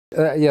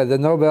Yeah, the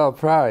Nobel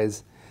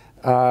Prize.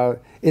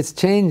 It's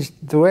changed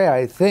the way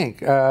I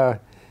think. I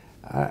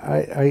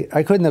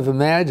couldn't have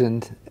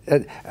imagined.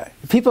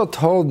 People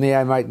told me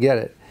I might get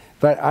it,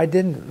 but I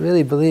didn't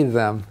really believe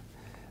them.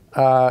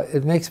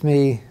 It makes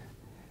me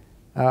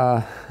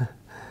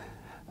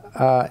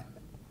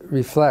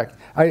reflect.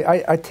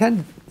 I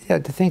tend to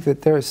think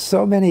that there are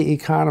so many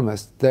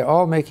economists. They're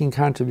all making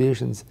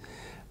contributions,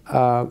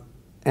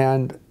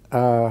 and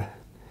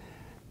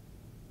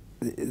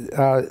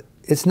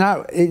it's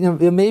not.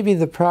 Maybe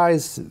the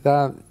prize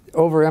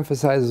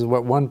overemphasizes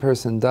what one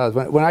person does.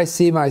 When I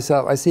see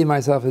myself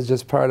as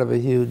just part of a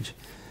huge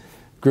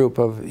group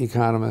of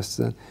economists.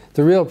 And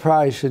the real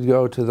prize should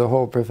go to the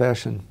whole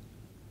profession.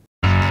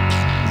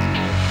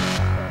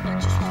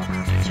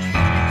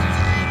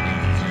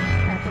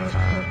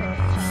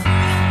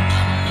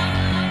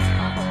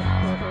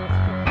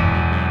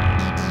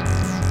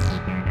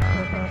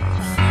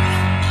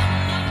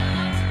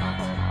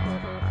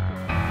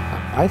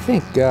 I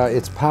think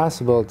it's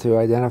possible to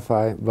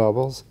identify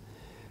bubbles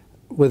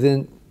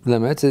within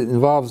limits. It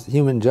involves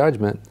human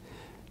judgment.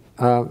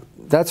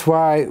 That's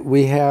why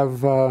we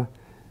have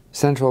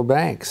central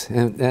banks,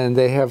 and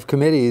they have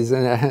committees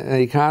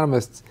and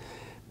economists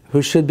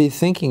who should be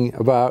thinking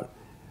about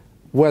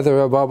whether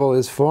a bubble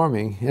is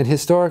forming. And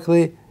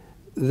historically,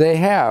 they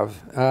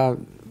have,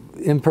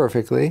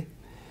 imperfectly.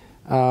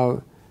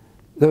 The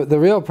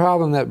real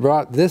problem that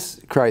brought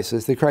this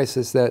crisis, the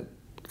crisis that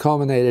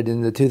culminated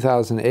in the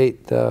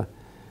 2008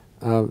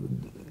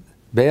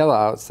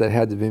 bailouts that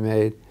had to be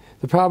made,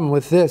 the problem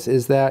with this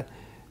is that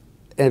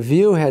a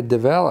view had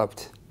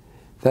developed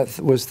that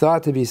was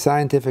thought to be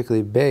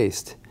scientifically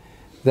based,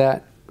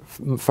 that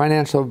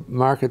financial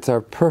markets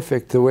are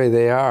perfect the way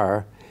they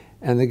are,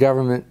 and the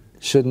government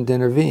shouldn't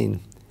intervene.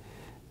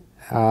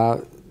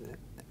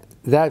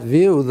 That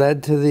view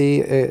led to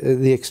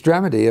the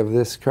extremity of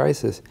this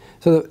crisis.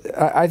 So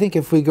I think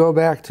if we go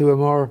back to a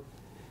more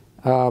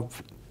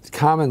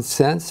common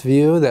sense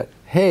view that,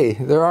 hey,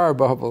 there are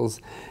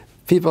bubbles,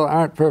 people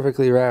aren't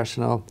perfectly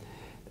rational,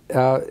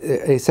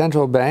 a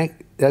central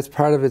bank, that's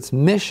part of its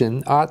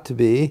mission, ought to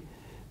be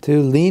to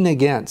lean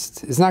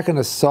against. It's not going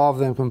to solve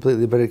them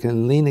completely, but it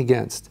can lean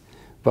against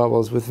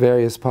bubbles with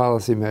various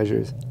policy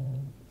measures.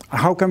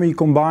 How can we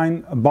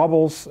combine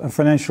bubbles and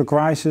financial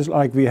crisis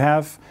like we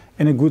have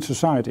in a good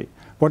society?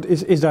 What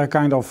is there a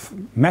kind of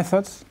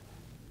method?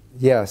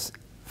 Yes,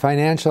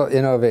 financial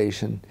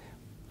innovation.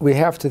 We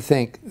have to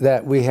think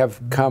that we have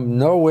come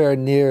nowhere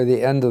near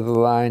the end of the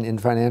line in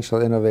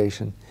financial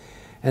innovation,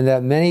 and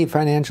that many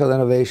financial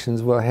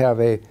innovations will have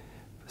a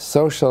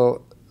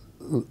social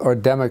or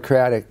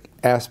democratic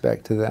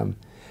aspect to them.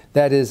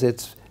 That is,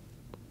 it's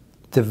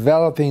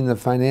developing the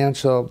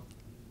financial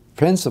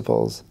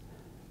principles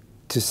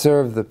to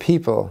serve the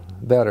people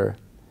better.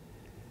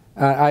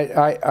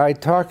 I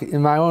talk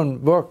in my own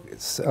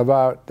books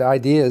about the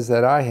ideas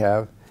that I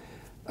have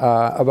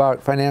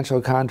about financial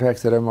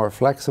contracts that are more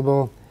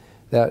flexible,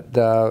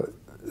 that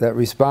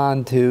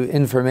respond to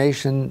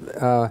information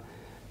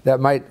that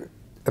might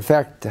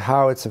affect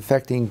how it's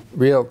affecting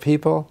real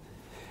people,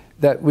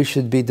 that we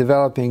should be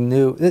developing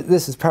new,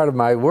 this is part of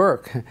my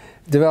work,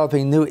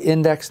 developing new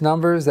index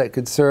numbers that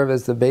could serve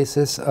as the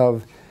basis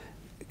of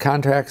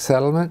contract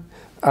settlement.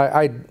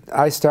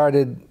 I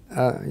started,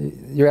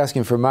 you're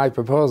asking for my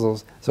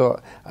proposals,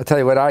 so I'll tell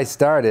you what I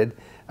started.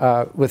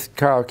 With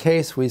Carl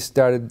Case, we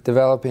started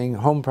developing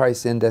home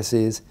price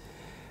indices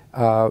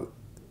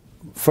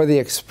for the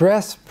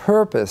express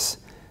purpose,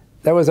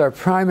 that was our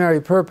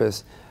primary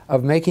purpose,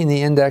 of making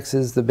the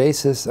indexes the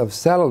basis of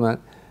settlement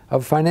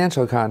of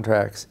financial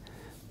contracts.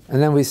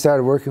 And then we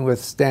started working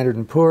with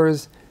Standard &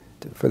 Poor's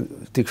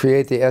to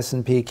create the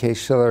S&P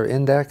Case-Shiller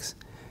index.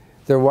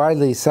 They're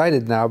widely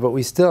cited now, but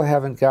we still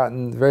haven't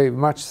gotten very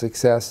much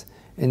success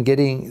in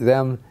getting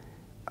them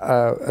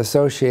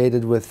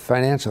associated with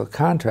financial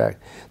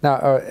contract.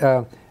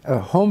 Now, a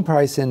home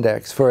price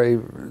index for a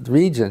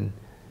region,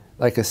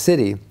 like a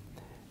city,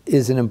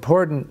 is an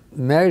important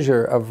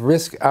measure of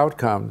risk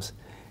outcomes.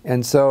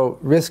 And so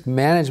risk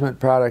management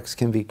products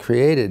can be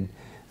created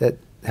that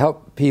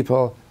help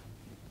people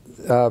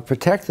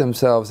protect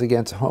themselves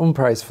against home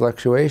price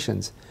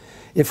fluctuations.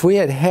 If we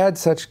had had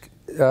such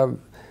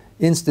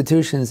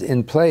institutions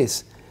in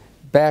place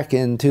back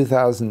in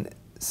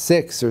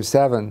 2006 or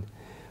 7,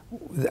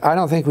 I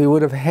don't think we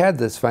would have had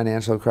this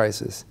financial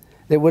crisis.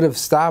 It would have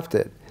stopped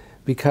it,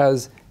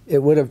 because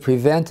it would have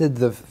prevented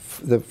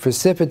the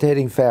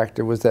precipitating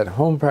factor was that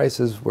home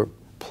prices were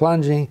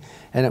plunging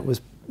and it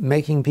was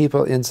making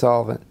people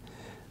insolvent.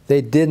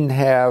 They didn't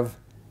have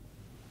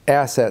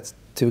assets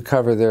to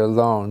cover their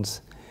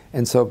loans,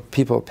 and so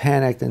people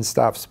panicked and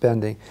stopped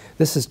spending.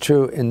 This is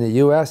true in the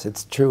US,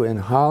 it's true in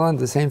Holland,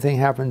 the same thing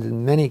happened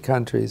in many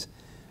countries.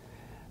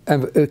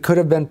 And it could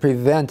have been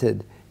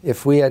prevented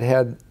if we had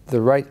had the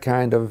right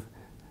kind of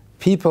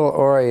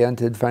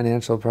people-oriented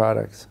financial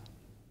products.